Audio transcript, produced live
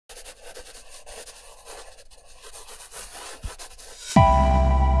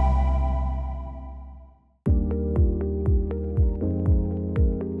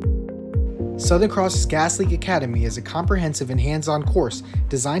Southern Cross's Gas Leak Academy is a comprehensive and hands-on course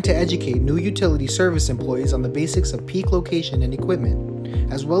designed to educate new utility service employees on the basics of peak location and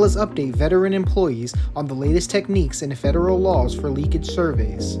equipment, as well as update veteran employees on the latest techniques and federal laws for leakage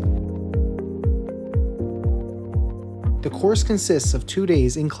surveys. The course consists of 2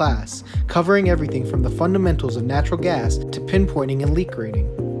 days in class, covering everything from the fundamentals of natural gas to pinpointing and leak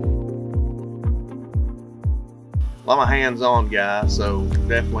rating. Well, I'm a hands-on guy, so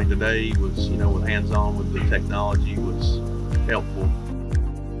definitely today was, with hands-on with the technology was helpful.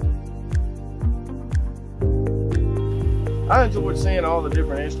 I enjoyed seeing all the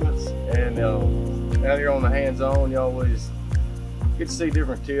different instruments, and now you're on the hands-on, you always get to see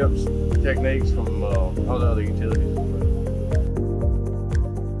different tips, techniques from all the other utilities.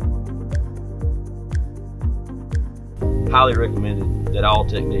 Highly recommended that all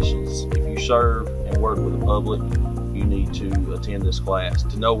technicians, if you serve and work with the public, you need to attend this class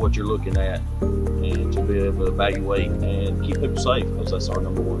to know what you're looking at and to be able to evaluate and keep people safe, because that's our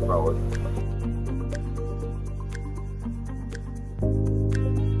 #1 priority.